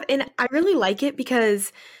 I have, and I really like it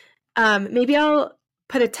because maybe I'll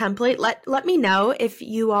put a template. Let me know if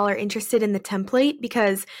you all are interested in the template,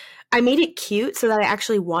 because I made it cute so that I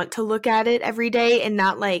actually want to look at it every day and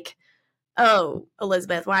not like, oh,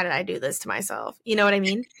 Elizabeth, why did I do this to myself? You know what I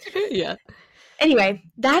mean? Yeah. Anyway,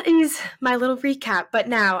 that is my little recap. But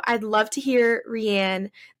now I'd love to hear,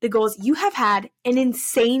 Rianne, the goals. You have had an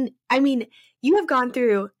insane, you have gone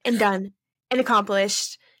through and done and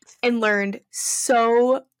accomplished and learned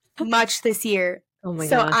so much this year. Oh my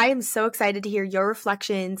so gosh. I am so excited to hear your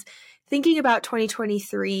reflections, thinking about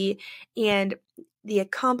 2023 and the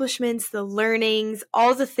accomplishments, the learnings,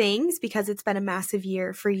 all the things, because it's been a massive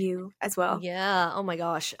year for you as well. Yeah. Oh my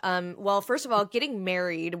gosh. Well, first of all, getting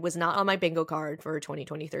married was not on my bingo card for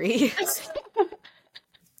 2023.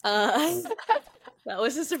 That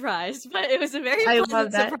was a surprise, but it was a very I pleasant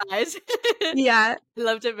love that. surprise. Yeah. I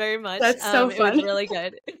loved it very much. That's so It fun. was really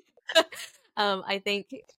good. I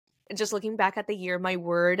think just looking back at the year, my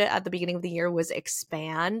word at the beginning of the year was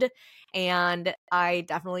expand. And I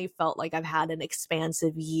definitely felt like I've had an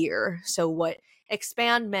expansive year. So what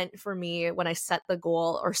expand meant for me when I set the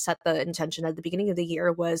goal or set the intention at the beginning of the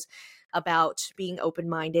year was about being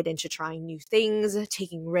open-minded into trying new things,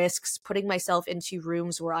 taking risks, putting myself into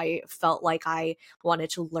rooms where I felt like I wanted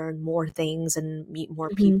to learn more things and meet more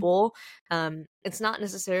people. It's not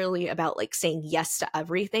necessarily about like saying yes to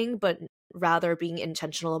everything, but rather being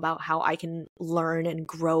intentional about how I can learn and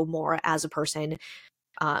grow more as a person,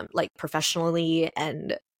 like professionally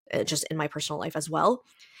and just in my personal life as well.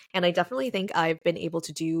 And I definitely think I've been able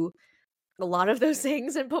to do a lot of those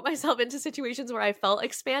things and put myself into situations where I felt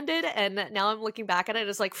expanded. And now I'm looking back at it,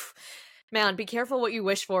 it's like, man, be careful what you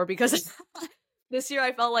wish for, because this year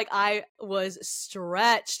I felt like I was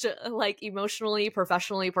stretched, like emotionally,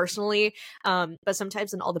 professionally, personally, but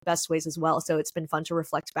sometimes in all the best ways as well. So it's been fun to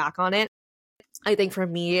reflect back on it. I think for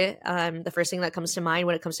me, the first thing that comes to mind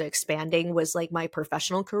when it comes to expanding was like my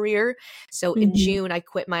professional career. So in June, I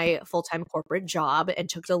quit my full-time corporate job and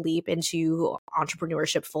took the leap into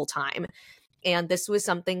entrepreneurship full-time. And this was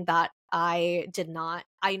something that I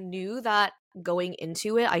knew that going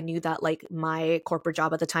into it, I knew that like my corporate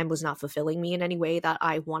job at the time was not fulfilling me in any way that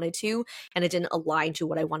I wanted to, and it didn't align to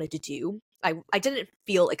what I wanted to do. I didn't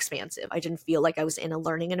feel expansive. I didn't feel like I was in a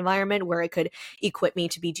learning environment where it could equip me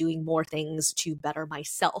to be doing more things to better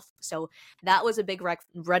myself. So that was a big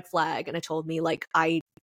red flag. And it told me that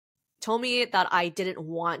I didn't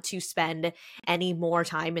want to spend any more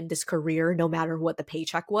time in this career, no matter what the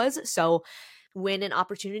paycheck was. So when an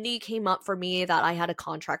opportunity came up for me that I had a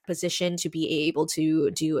contract position to be able to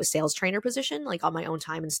do a sales trainer position, like on my own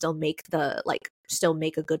time, and still make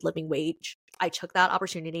a good living wage, I took that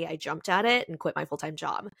opportunity. I jumped at it and quit my full-time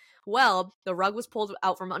job. Well, the rug was pulled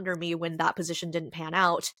out from under me when that position didn't pan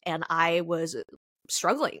out, and I was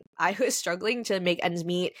struggling. I was struggling to make ends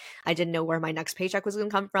meet. I didn't know where my next paycheck was going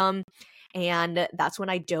to come from. And that's when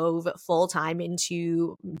I dove full time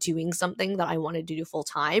into doing something that I wanted to do full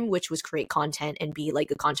time, which was create content and be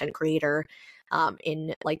like a content creator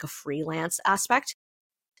in like a freelance aspect.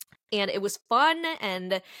 And it was fun,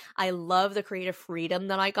 and I love the creative freedom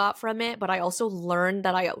that I got from it, but I also learned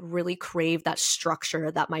that I really crave that structure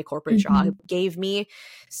that my corporate job gave me.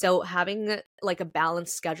 So having like a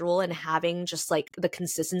balanced schedule and having just like the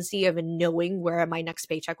consistency of knowing where my next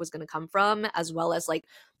paycheck was going to come from, as well as like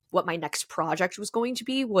what my next project was going to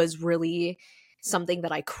be, was really something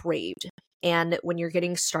that I craved. And when you're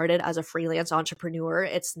getting started as a freelance entrepreneur,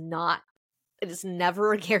 it is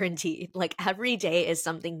never a guarantee. Like every day is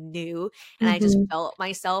something new. And I just felt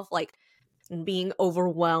myself like being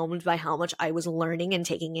overwhelmed by how much I was learning and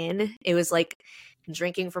taking in. It was like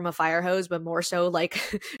drinking from a fire hose, but more so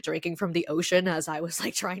like drinking from the ocean as I was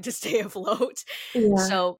like trying to stay afloat. Yeah.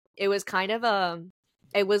 So it was kind of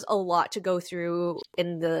it was a lot to go through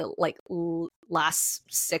in the like last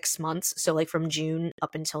 6 months. So like from June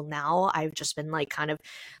up until now, I've just been like kind of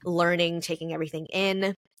learning, taking everything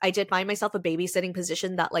in. I did find myself a babysitting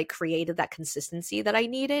position that like created that consistency that I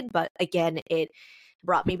needed. But again, it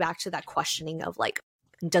brought me back to that questioning of like,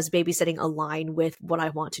 does babysitting align with what I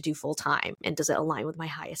want to do full time? And does it align with my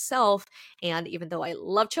highest self? And even though I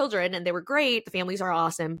love children and they were great, the families are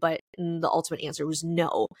awesome, but the ultimate answer was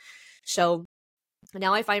no. So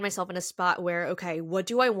now I find myself in a spot where, okay, what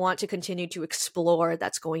do I want to continue to explore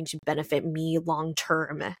that's going to benefit me long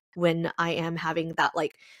term when I am having that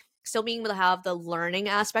like still being able to have the learning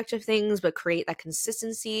aspect of things, but create that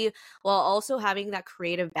consistency while also having that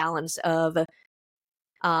creative balance of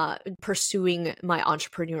pursuing my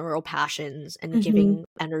entrepreneurial passions and giving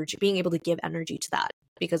energy, being able to give energy to that.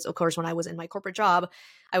 Because of course, when I was in my corporate job,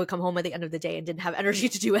 I would come home at the end of the day and didn't have energy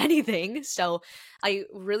to do anything. So I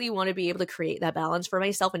really want to be able to create that balance for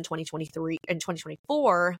myself in 2023 and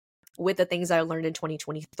 2024 with the things I learned in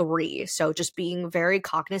 2023. So just being very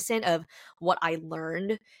cognizant of what I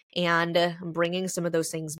learned and bringing some of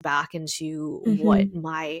those things back into what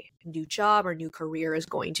my new job or new career is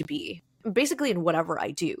going to be, basically in whatever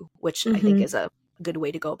I do, which I think is a good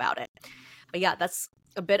way to go about it. But yeah, that's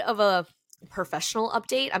a bit of a professional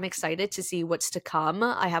update. I'm excited to see what's to come.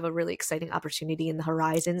 I have a really exciting opportunity in the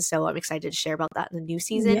horizon, so I'm excited to share about that in the new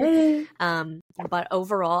season. Yay. But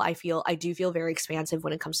overall, I do feel very expansive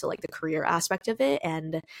when it comes to like the career aspect of it,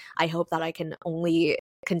 and I hope that I can only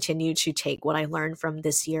continue to take what I learned from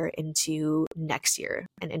this year into next year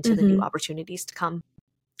and into the new opportunities to come.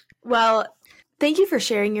 Well, thank you for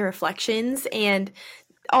sharing your reflections and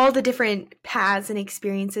all the different paths and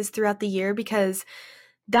experiences throughout the year, because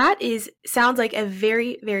that sounds like a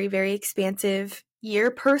very, very, very expansive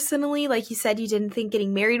year. Personally, like you said, you didn't think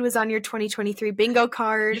getting married was on your 2023 bingo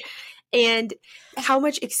card, and how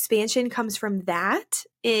much expansion comes from that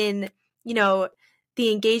in,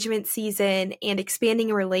 the engagement season and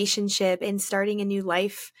expanding a relationship and starting a new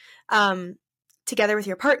life together with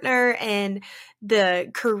your partner, and the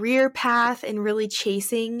career path and really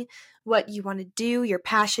chasing what you want to do, your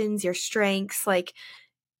passions, your strengths. Like,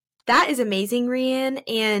 that is amazing, Rianne.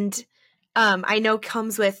 And I know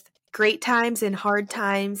comes with great times and hard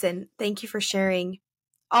times. And thank you for sharing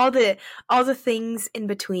all the things in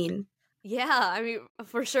between. Yeah, I mean,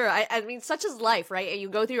 for sure. I mean, such is life, right? You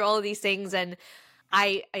go through all of these things, and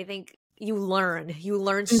I think you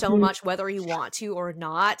learn so much, whether you want to or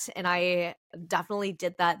not. And I definitely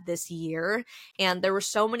did that this year. And there were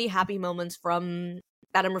so many happy moments from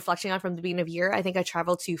that I'm reflecting on from the beginning of the year. I think I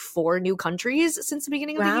traveled to 4 new countries since the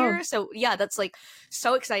beginning of the year. So yeah, that's like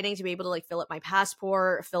so exciting to be able to like fill up my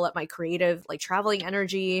passport, fill up my creative, like traveling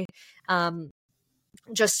energy.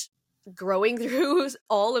 Just growing through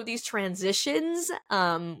all of these transitions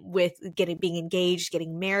with being engaged,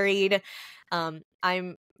 getting married.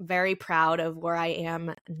 I'm very proud of where I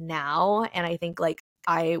am now, and I think like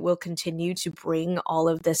I will continue to bring all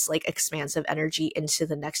of this like expansive energy into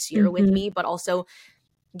the next year with me, but also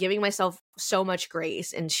giving myself so much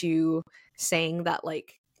grace into saying that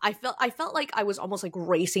like I felt like I was almost like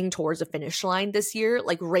racing towards a finish line this year,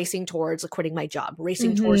 like racing towards quitting my job,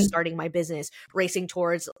 racing towards starting my business, racing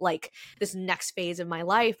towards like this next phase of my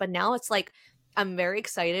life. And now it's like I'm very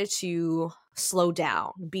excited to slow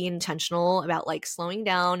down, be intentional about like slowing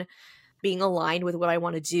down, being aligned with what I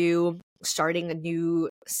want to do, starting a new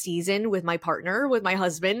season with my partner, with my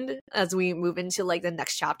husband, as we move into like the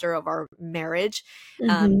next chapter of our marriage,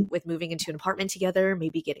 with moving into an apartment together,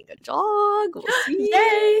 maybe getting a dog. We'll see.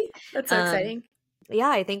 Yay! That's so exciting. Yeah,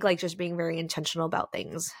 I think like just being very intentional about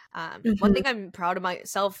things. One thing I'm proud of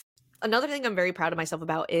myself. Another thing I'm very proud of myself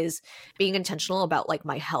about is being intentional about like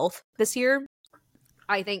my health this year.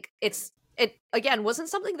 I think it again wasn't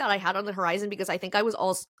something that I had on the horizon, because I think I was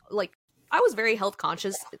also like I was very health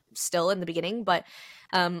conscious still in the beginning, but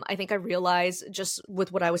I think I realized just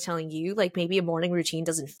with what I was telling you, like maybe a morning routine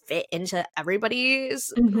doesn't fit into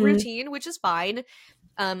everybody's routine, which is fine.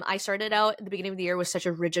 I started out at the beginning of the year with such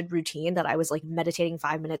a rigid routine that I was like meditating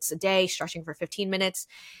 5 minutes a day, stretching for 15 minutes,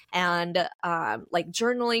 and like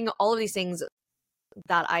journaling, all of these things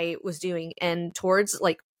that I was doing. And towards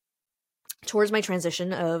my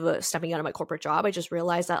transition of stepping out of my corporate job, I just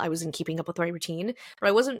realized that I wasn't keeping up with my routine, but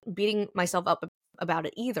I wasn't beating myself up about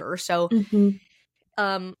it either. So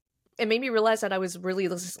it made me realize that I was really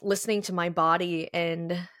listening to my body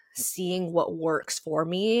and seeing what works for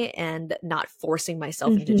me, and not forcing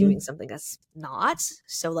myself into doing something that's not.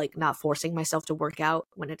 So like not forcing myself to work out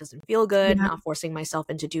when it doesn't feel good, not forcing myself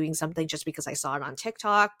into doing something just because I saw it on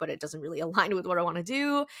TikTok, but it doesn't really align with what I want to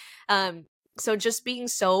do. So just being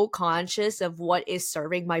so conscious of what is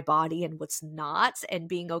serving my body and what's not, and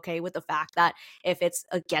being okay with the fact that if it's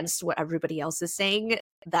against what everybody else is saying,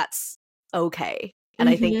 that's okay. And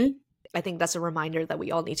I think that's a reminder that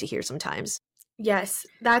we all need to hear sometimes. Yes,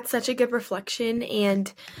 that's such a good reflection.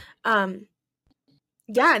 And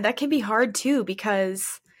yeah, that can be hard too,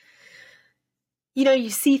 because you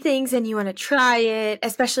see things and you want to try it,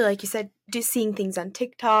 especially like you said, just seeing things on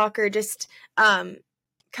TikTok, or just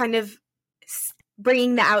kind of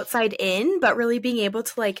bringing the outside in, but really being able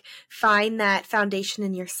to like find that foundation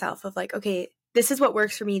in yourself of like, okay, this is what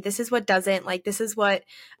works for me, this is what doesn't, like this is what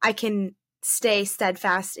I can stay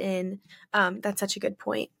steadfast in. That's such a good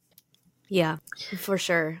point. Yeah, for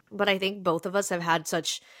sure. But I think both of us have had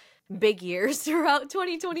such big years throughout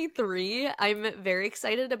 2023. I'm very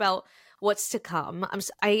excited about what's to come.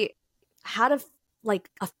 I had a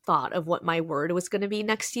thought of what my word was going to be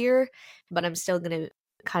next year, but I'm still going to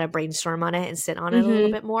kind of brainstorm on it and sit on it a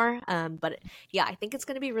little bit more. But yeah, I think it's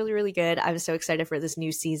going to be really, really good. I'm so excited for this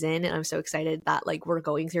new season, and I'm so excited that like we're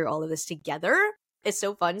going through all of this together. It's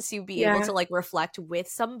so fun to be able to like reflect with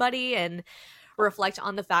somebody and reflect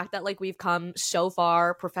on the fact that like we've come so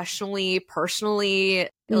far professionally, personally,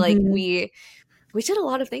 like we we did a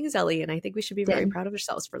lot of things, Ellie, and I think we should be very proud of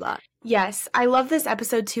ourselves for that. Yes, I love this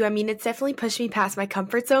episode too. I mean, it's definitely pushed me past my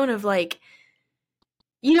comfort zone of like,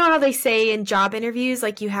 you know how they say in job interviews,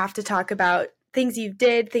 like you have to talk about things you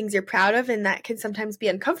did, things you're proud of, and that can sometimes be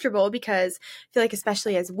uncomfortable because I feel like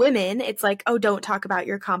especially as women, it's like, oh, don't talk about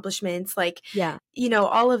your accomplishments, like, you know,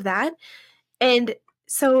 all of that. And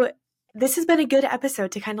so this has been a good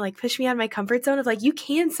episode to kind of like push me out of my comfort zone of like, you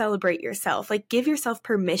can celebrate yourself, like give yourself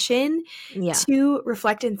permission to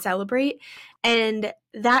reflect and celebrate. And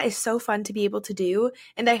that is so fun to be able to do.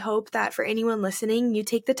 And I hope that for anyone listening, you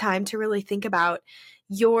take the time to really think about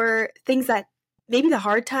your things that maybe the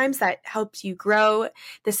hard times that helped you grow,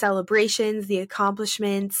 the celebrations, the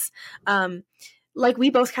accomplishments. Like we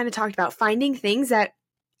both kind of talked about finding things that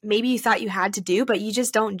maybe you thought you had to do, but you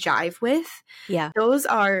just don't jive with. Yeah. Those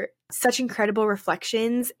are such incredible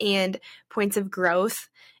reflections and points of growth,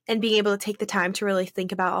 and being able to take the time to really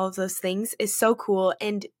think about all of those things is so cool,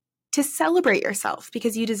 and to celebrate yourself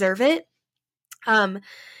because you deserve it.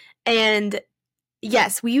 And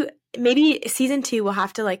yes, maybe season 2 we'll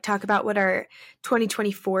have to like talk about what our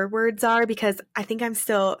 2024 words are, because I think I'm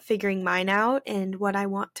still figuring mine out and what I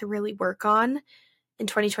want to really work on in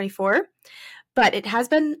 2024. But it has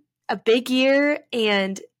been a big year,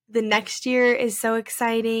 and the next year is so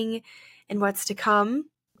exciting, and what's to come.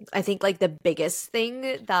 I think like the biggest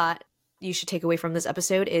thing that you should take away from this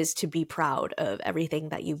episode is to be proud of everything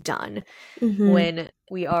that you've done. When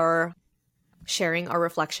we are sharing our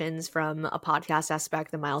reflections from a podcast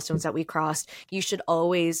aspect, the milestones that we crossed, you should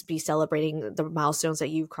always be celebrating the milestones that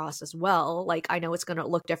you've crossed as well. Like, I know it's going to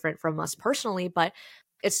look different from us personally, but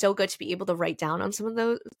it's so good to be able to write down some of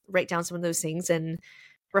those things and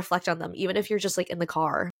reflect on them, even if you're just like in the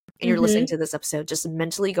car and you're listening to this episode, just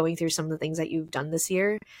mentally going through some of the things that you've done this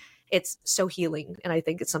year. It's so healing, and I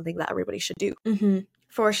think it's something that everybody should do.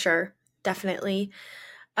 For sure. Definitely.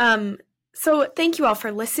 So thank you all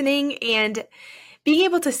for listening and being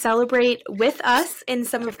able to celebrate with us in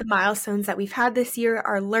some of the milestones that we've had this year,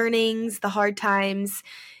 our learnings, the hard times,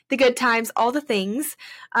 the good times, all the things.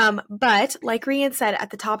 But like Rian said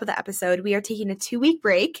at the top of the episode, we are taking a 2-week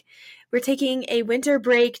break. We're taking a winter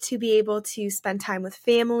break to be able to spend time with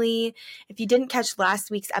family. If you didn't catch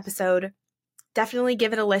last week's episode, definitely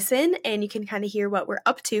give it a listen, and you can kind of hear what we're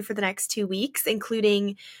up to for the next 2 weeks,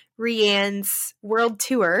 including Rian's world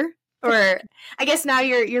tour. Or I guess now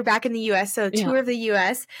you're back in the U.S., so tour of the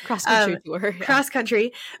U.S. Cross-country tour.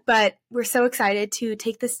 Cross-country. But we're so excited to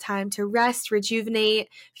take this time to rest, rejuvenate,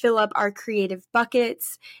 fill up our creative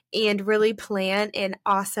buckets, and really plan an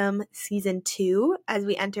awesome season 2 as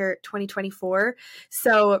we enter 2024.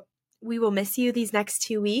 So we will miss you these next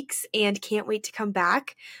 2 weeks and can't wait to come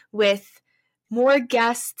back with more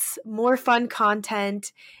guests, more fun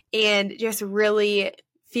content, and just really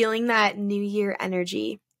feeling that new year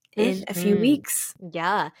energy in a few weeks.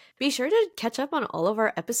 Yeah. Be sure to catch up on all of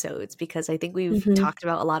our episodes, because I think we've talked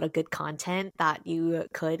about a lot of good content that you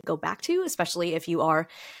could go back to, especially if you are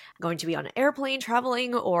going to be on an airplane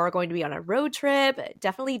traveling or going to be on a road trip.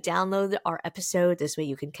 Definitely download our episode. This way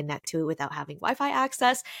you can connect to it without having Wi-Fi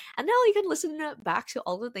access. And now you can listen back to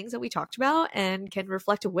all the things that we talked about and can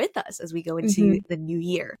reflect with us as we go into the new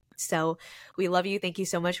year. So we love you. Thank you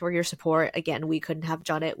so much for your support. Again, we couldn't have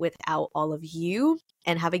done it without all of you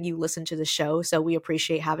and having you listen to the show. So we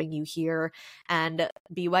appreciate having you here. And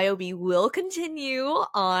BYOB will continue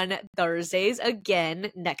on Thursdays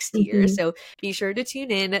again next year. So be sure to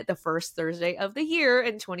tune in the first Thursday of the year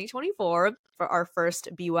in 2024 for our first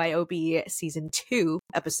BYOB season 2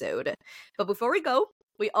 episode. But before we go,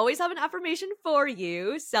 we always have an affirmation for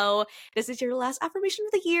you. So this is your last affirmation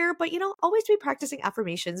of the year, but always be practicing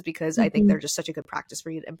affirmations, because I think they're just such a good practice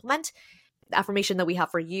for you to implement. The affirmation that we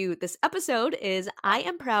have for you this episode is, I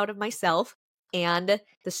am proud of myself and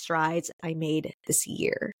the strides I made this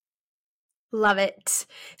year. Love it.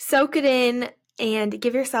 Soak it in and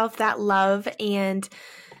give yourself that love and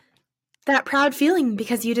that proud feeling,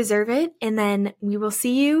 because you deserve it. And then we will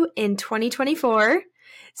see you in 2024.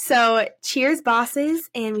 So cheers, bosses,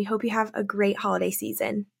 and we hope you have a great holiday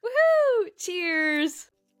season. Woohoo! Cheers!